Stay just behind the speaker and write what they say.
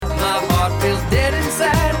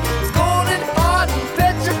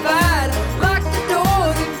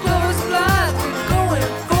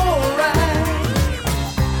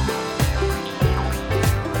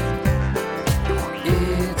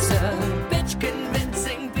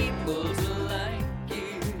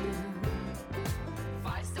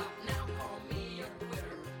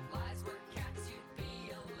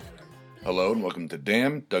Hello and welcome to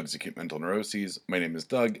DAM, Doug's Acute Mental Neuroses. My name is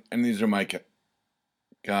Doug, and these are my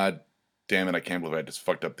God damn it, I can't believe I just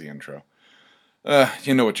fucked up the intro.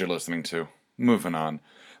 You know what you're listening to. Moving on.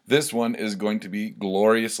 This one is going to be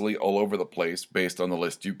gloriously all over the place based on the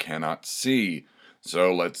list you cannot see.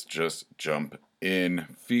 So let's just jump in.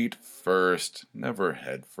 Feet first, never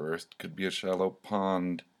head first. Could be a shallow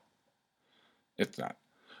pond. It's not.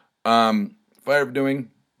 Fire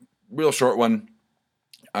doing, real short one.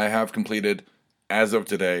 I have completed, as of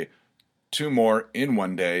today, 2 more in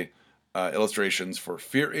one day illustrations for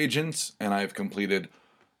Fear Agents, and I've completed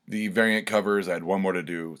the variant covers. I had 1 more to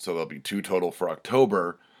do, so there'll be 2 total for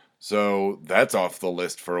October. So that's off the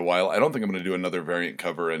list for a while. I don't think I'm going to do another variant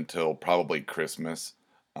cover until probably Christmas,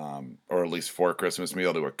 or at least for Christmas. Maybe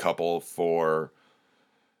I'll do a couple for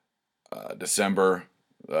December.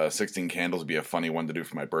 16 Candles would be a funny one to do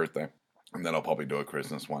for my birthday, and then I'll probably do a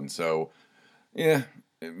Christmas one. So yeah,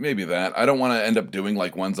 maybe that. I don't want to end up doing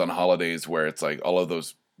like ones on holidays where it's like all of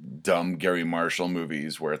those dumb Gary Marshall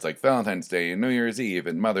movies where it's like Valentine's Day and New Year's Eve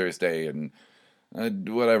and Mother's Day and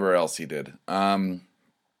whatever else he did. Though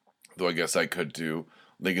I guess I could do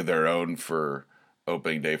League of Their Own for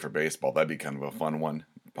opening day for baseball. That'd be kind of a fun one.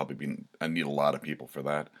 I need a lot of people for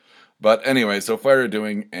that. But anyway, so fire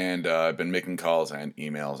doing, and I've been making calls and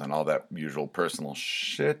emails and all that usual personal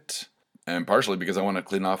shit. And partially because I want to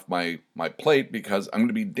clean off my plate because I'm going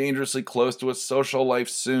to be dangerously close to a social life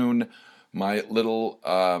soon. My little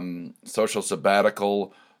social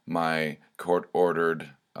sabbatical, my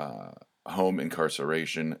court-ordered home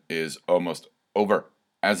incarceration is almost over.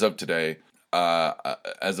 As of today,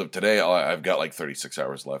 I've got like 36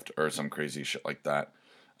 hours left or some crazy shit like that.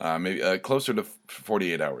 Maybe closer to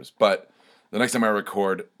 48 hours. But the next time I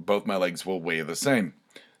record, both my legs will weigh the same.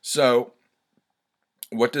 So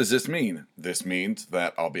what does this mean? This means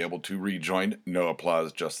that I'll be able to rejoin No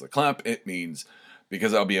Applause, Just the Clap. It means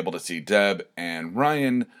because I'll be able to see Deb and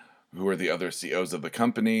Ryan, who are the other CEOs of the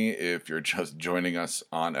company, if you're just joining us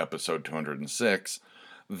on episode 206,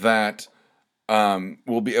 that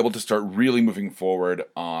we'll be able to start really moving forward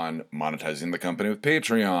on monetizing the company with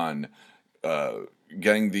Patreon,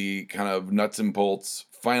 getting the kind of nuts and bolts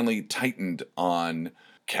finally tightened on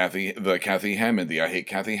the Kathy Hammond, the I Hate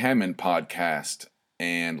Kathy Hammond podcast.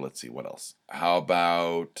 And let's see, what else? How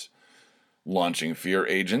about launching Fear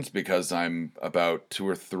Agents? Because I'm about 2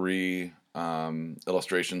 or 3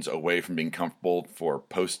 illustrations away from being comfortable for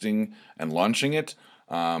posting and launching it.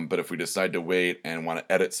 But if we decide to wait and want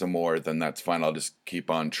to edit some more, then that's fine. I'll just keep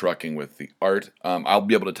on trucking with the art. I'll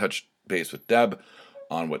be able to touch base with Deb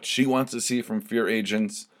on what she wants to see from Fear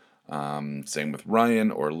Agents. Same with Ryan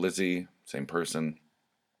or Lizzie, same person.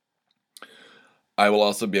 I will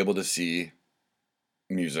also be able to see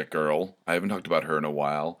Music Girl. I haven't talked about her in a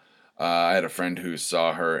while. I had a friend who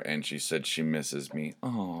saw her and she said she misses me.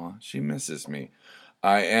 Aw, she misses me.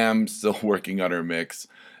 I am still working on her mix,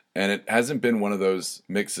 and it hasn't been one of those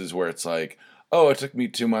mixes where it's like, oh, it took me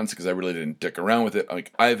 2 months because I really didn't dick around with it.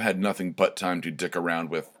 Like, I've had nothing but time to dick around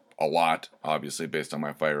with a lot, obviously, based on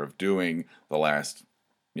my fire of doing the last,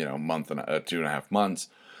 month and 2.5 months.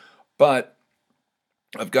 But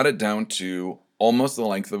I've got it down to almost the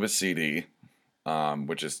length of a CD.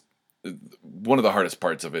 Which is one of the hardest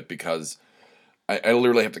parts of it because I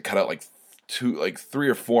literally have to cut out like 3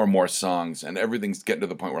 or 4 more songs, and everything's getting to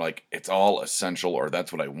the point where like it's all essential, or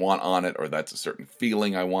that's what I want on it, or that's a certain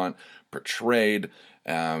feeling I want portrayed.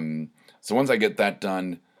 So once I get that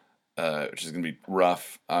done, which is gonna be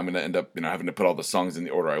rough, I'm gonna end up having to put all the songs in the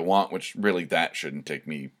order I want, which really that shouldn't take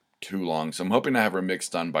me too long. So I'm hoping to have her mix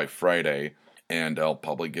done by Friday, and I'll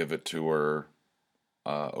probably give it to her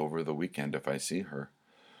over the weekend if I see her.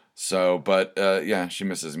 So, but yeah, she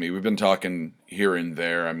misses me. We've been talking here and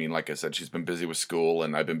there. I mean, like I said, she's been busy with school,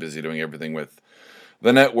 and I've been busy doing everything with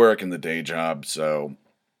the network and the day job. So,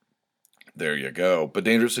 there you go. But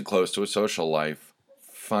dangerously close to a social life,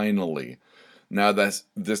 finally. Now, this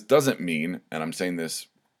doesn't mean, and I'm saying this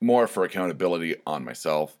more for accountability on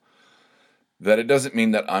myself, that it doesn't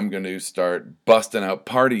mean that I'm going to start busting out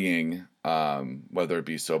partying, whether it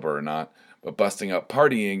be sober or not, but busting out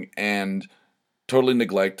partying and totally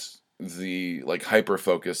neglect the hyper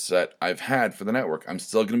focus that I've had for the network. I'm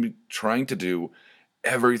still going to be trying to do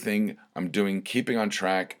everything I'm doing, keeping on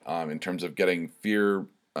track in terms of getting Fear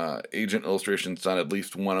Agent illustrations done at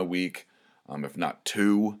least 1 a week, if not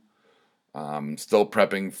 2. Still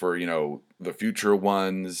prepping for the future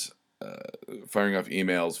ones, firing off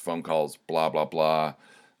emails, phone calls, blah blah blah.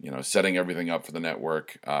 Setting everything up for the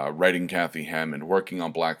network, writing Kathy Hammond, working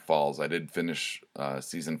on Black Falls. I did finish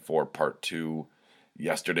season 4, part 2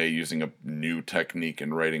 yesterday using a new technique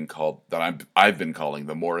in writing called I've been calling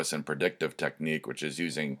the Morrison predictive technique, which is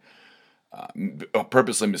using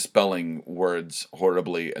purposely misspelling words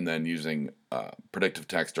horribly and then using predictive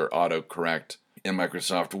text or autocorrect in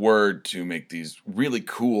Microsoft Word to make these really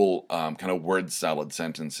cool kind of word salad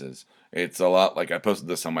sentences. It's a lot like, I posted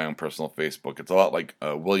this on my own personal Facebook. It's a lot like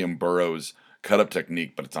William Burroughs' cut up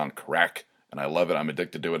technique, but it's on crack, and I love it. I'm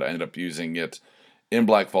addicted to it. I ended up using it in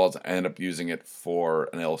Black Falls. I ended up using it for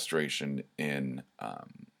an illustration in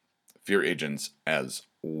Fear Agents as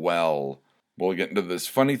well. We'll get into this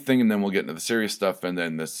funny thing, and then we'll get into the serious stuff, and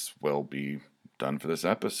then this will be done for this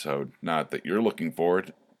episode. Not that you're looking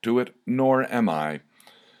forward to it, nor am I.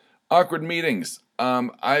 Awkward meetings.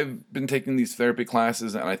 I've been taking these therapy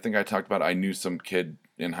classes, and I think I talked about I knew some kid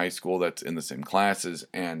in high school that's in the same classes,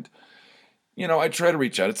 and I try to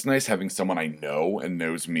reach out. It's nice having someone I know and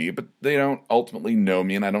knows me, but they don't ultimately know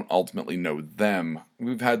me, and I don't ultimately know them.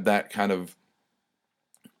 We've had that kind of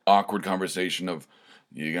awkward conversation of,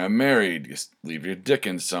 you got married, you leave your dick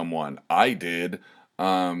in someone. I did.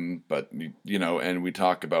 But, and we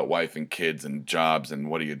talk about wife and kids and jobs and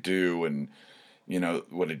what do you do and,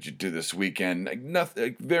 what did you do this weekend? Like nothing,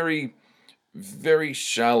 like very, very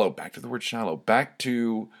shallow, back to the word shallow, back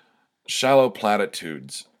to shallow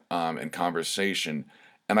platitudes and conversation.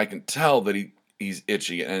 And I can tell that he's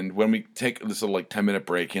itchy. And when we take this little 10-minute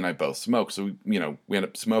break, he and I both smoke. So, we end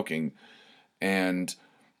up smoking. And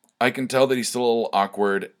I can tell that he's still a little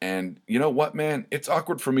awkward. And you know what, man? It's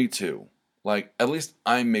awkward for me too. At least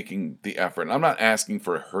I'm making the effort. And I'm not asking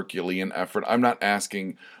for a Herculean effort. I'm not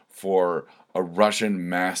asking for a Russian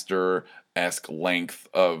master-esque length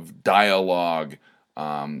of dialogue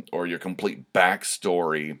or your complete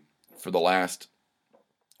backstory for the last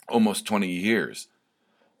almost 20 years.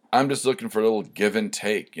 I'm just looking for a little give and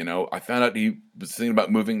take, I found out he was thinking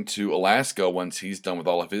about moving to Alaska once he's done with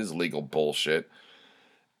all of his legal bullshit.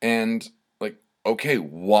 And, okay,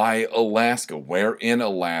 why Alaska? Where in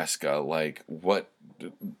Alaska? What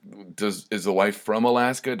is the wife from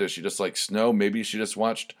Alaska? Does she just like snow? Maybe she just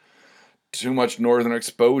watched too much Northern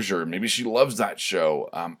Exposure. Maybe she loves that show.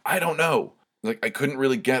 I don't know. I couldn't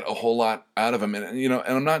really get a whole lot out of him. And, and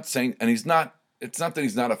I'm not saying, and it's not that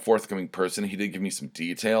he's not a forthcoming person. He did give me some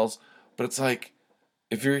details, but it's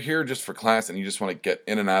if you're here just for class and you just want to get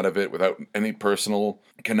in and out of it without any personal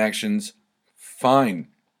connections, fine.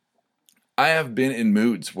 I have been in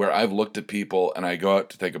moods where I've looked at people and I go out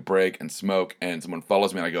to take a break and smoke and someone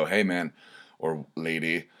follows me and I go, hey man, or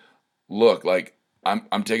lady, look,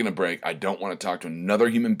 I'm taking a break. I don't want to talk to another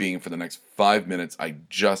human being for the next 5 minutes. I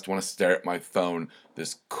just want to stare at my phone,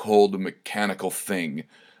 this cold mechanical thing,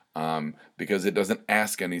 because it doesn't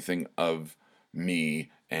ask anything of me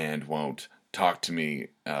and won't talk to me,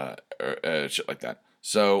 or shit like that.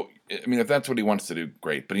 So, if that's what he wants to do,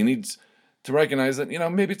 great. But he needs to recognize that,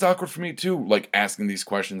 maybe it's awkward for me too, asking these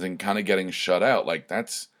questions and kind of getting shut out.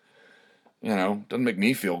 That's, doesn't make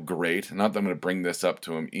me feel great. Not that I'm going to bring this up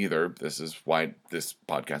to him either. This is why this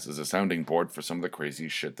podcast is a sounding board for some of the crazy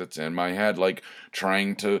shit that's in my head.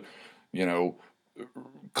 Trying to,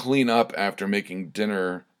 clean up after making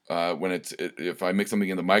dinner if I make something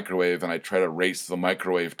in the microwave and I try to race the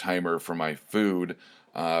microwave timer for my food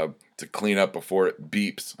to clean up before it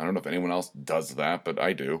beeps. I don't know if anyone else does that, but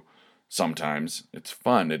I do. Sometimes. It's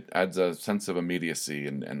fun. It adds a sense of immediacy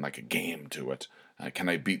and a game to it. Can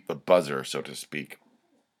I beat the buzzer, so to speak?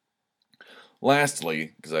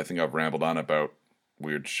 Lastly, because I think I've rambled on about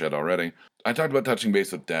weird shit already, I talked about touching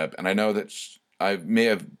base with Deb, and I know that I may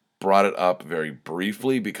have brought it up very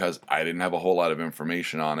briefly because I didn't have a whole lot of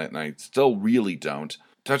information on it, and I still really don't.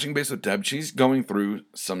 Touching base with Deb, she's going through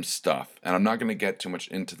some stuff, and I'm not going to get too much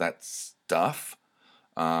into that stuff.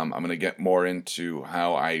 I'm going to get more into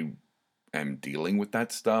how I am dealing with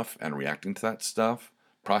that stuff and reacting to that stuff,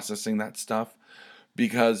 processing that stuff,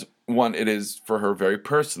 because one, it is for her very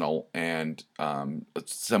personal and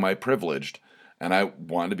semi-privileged, and I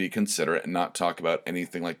want to be considerate and not talk about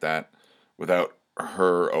anything like that without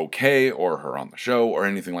her okay or her on the show or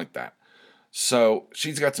anything like that. So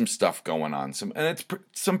she's got some stuff going on, and it's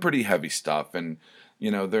some pretty heavy stuff, and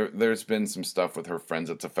there's been some stuff with her friends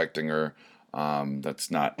that's affecting her that's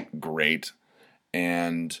not great,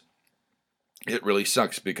 and it really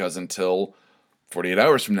sucks because until 48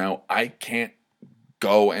 hours from now, I can't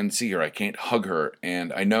go and see her. I can't hug her.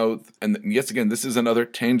 And I know, and yes, again, this is another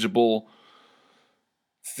tangible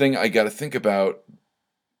thing I got to think about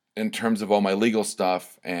in terms of all my legal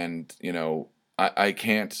stuff. And, I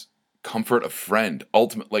can't comfort a friend,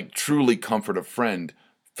 truly comfort a friend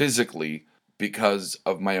physically because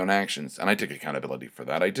of my own actions. And I take accountability for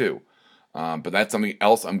that. I do. But that's something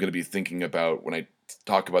else I'm going to be thinking about when I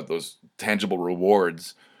talk about those tangible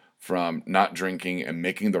rewards from not drinking and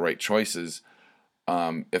making the right choices,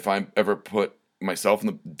 if I ever put myself in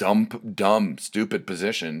the dumb, stupid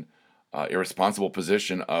position, irresponsible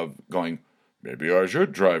position of going, maybe I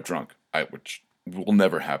should drive drunk, which will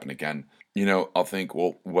never happen again. I'll think,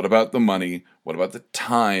 well, what about the money? What about the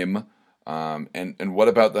time? And what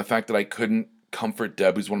about the fact that I couldn't comfort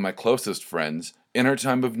Deb, who's one of my closest friends, in her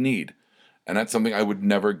time of need? And that's something I would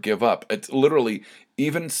never give up. It's literally,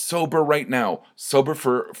 even sober right now, sober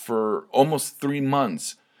for almost 3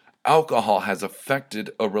 months, alcohol has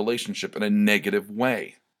affected a relationship in a negative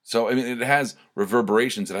way. So, I mean, it has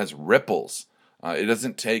reverberations, it has ripples. It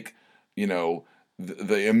doesn't take,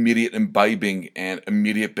 the immediate imbibing and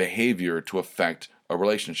immediate behavior to affect a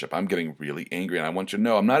relationship. I'm getting really angry, and I want you to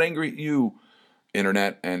know I'm not angry at you,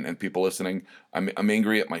 internet and people listening. I'm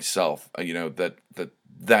angry at myself.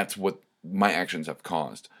 That's what my actions have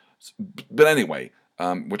caused. But anyway,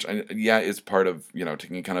 which is part of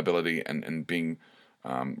taking accountability and being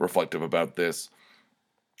reflective about this.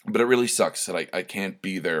 But it really sucks that I can't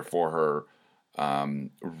be there for her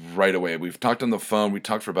right away. We've talked on the phone. We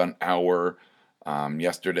talked for about an hour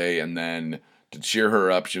yesterday, and then to cheer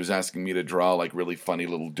her up, she was asking me to draw like really funny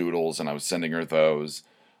little doodles, and I was sending her those.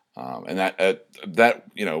 And that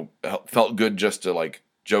felt good just to like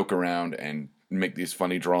joke around and make these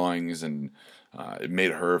funny drawings, and it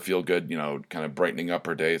made her feel good, kind of brightening up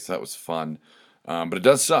her day. So that was fun. But it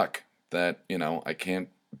does suck that I can't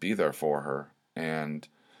be there for her, and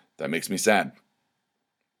that makes me sad.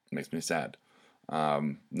 It makes me sad.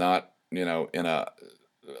 Not in a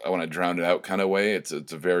I want to drown it out kind of way. It's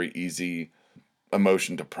a very easy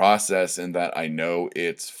emotion to process in that I know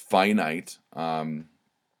it's finite.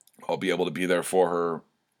 I'll be able to be there for her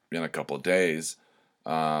in a couple of days.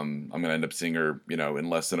 I'm going to end up seeing her, in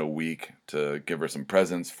less than a week to give her some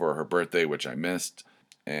presents for her birthday, which I missed,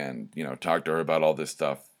 and, talk to her about all this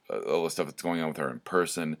stuff, all the stuff that's going on with her in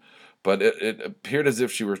person. But it appeared as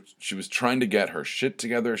if she was trying to get her shit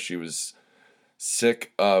together. She was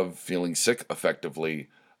feeling sick effectively,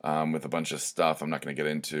 with a bunch of stuff I'm not going to get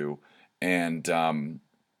into. And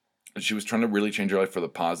she was trying to really change her life for the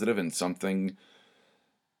positive, and something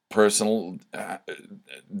personal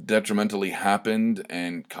detrimentally happened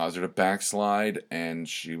and caused her to backslide, and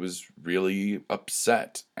she was really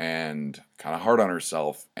upset and kind of hard on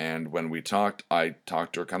herself. And when we talked, I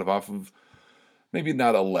talked to her kind of off of maybe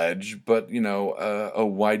not a ledge, but a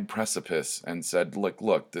wide precipice, and said,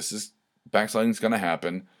 look, this is backsliding's going to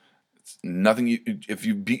happen. It's nothing. If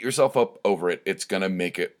you beat yourself up over it, it's going to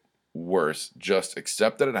make it worse. Just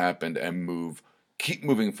accept that it happened and keep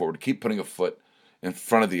moving forward, keep putting a foot in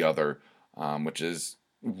front of the other, which is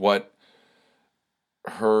what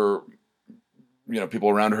her, people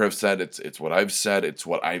around her have said. It's what I've said. It's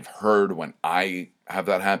what I've heard when I have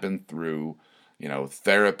that happen through,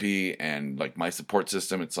 therapy and like my support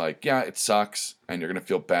system. It's like, yeah, it sucks and you're going to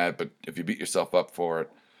feel bad, but if you beat yourself up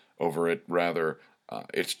over it, rather,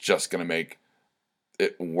 it's just going to make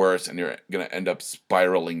it worse, and you're going to end up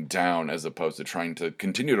spiraling down as opposed to trying to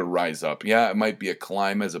continue to rise up. Yeah, it might be a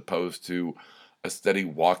climb as opposed to a steady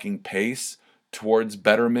walking pace towards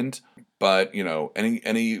betterment, but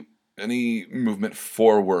any movement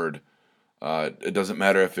forward, it doesn't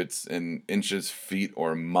matter if it's in inches, feet,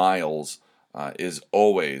 or miles, is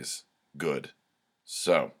always good.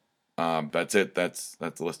 So that's it. That's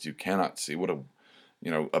the list you cannot see. What a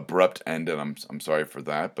abrupt end, and I'm sorry for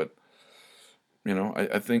that, but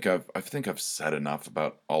I think I've said enough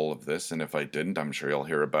about all of this, and if I didn't, I'm sure you'll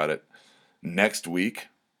hear about it next week.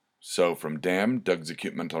 So from DAM, Doug's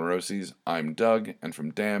Acute Mental Neuroses, I'm Doug, and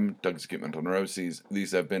from DAM, Doug's Acute Mental Neuroses,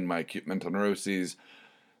 these have been my acute mental neuroses.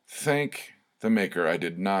 Thank the maker I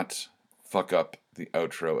did not fuck up the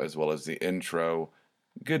outro as well as the intro.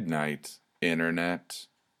 Good night, Internet.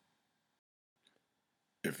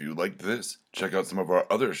 If you liked this, check out some of our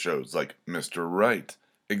other shows like Mr. Right,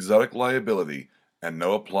 Exotic Liability, and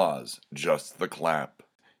No Applause, Just the Clap.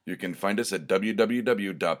 You can find us at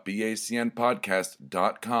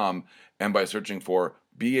www.bacnpodcast.com and by searching for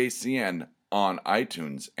BACN on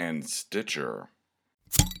iTunes and Stitcher.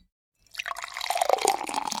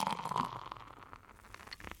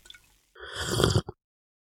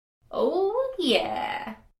 Oh, yeah.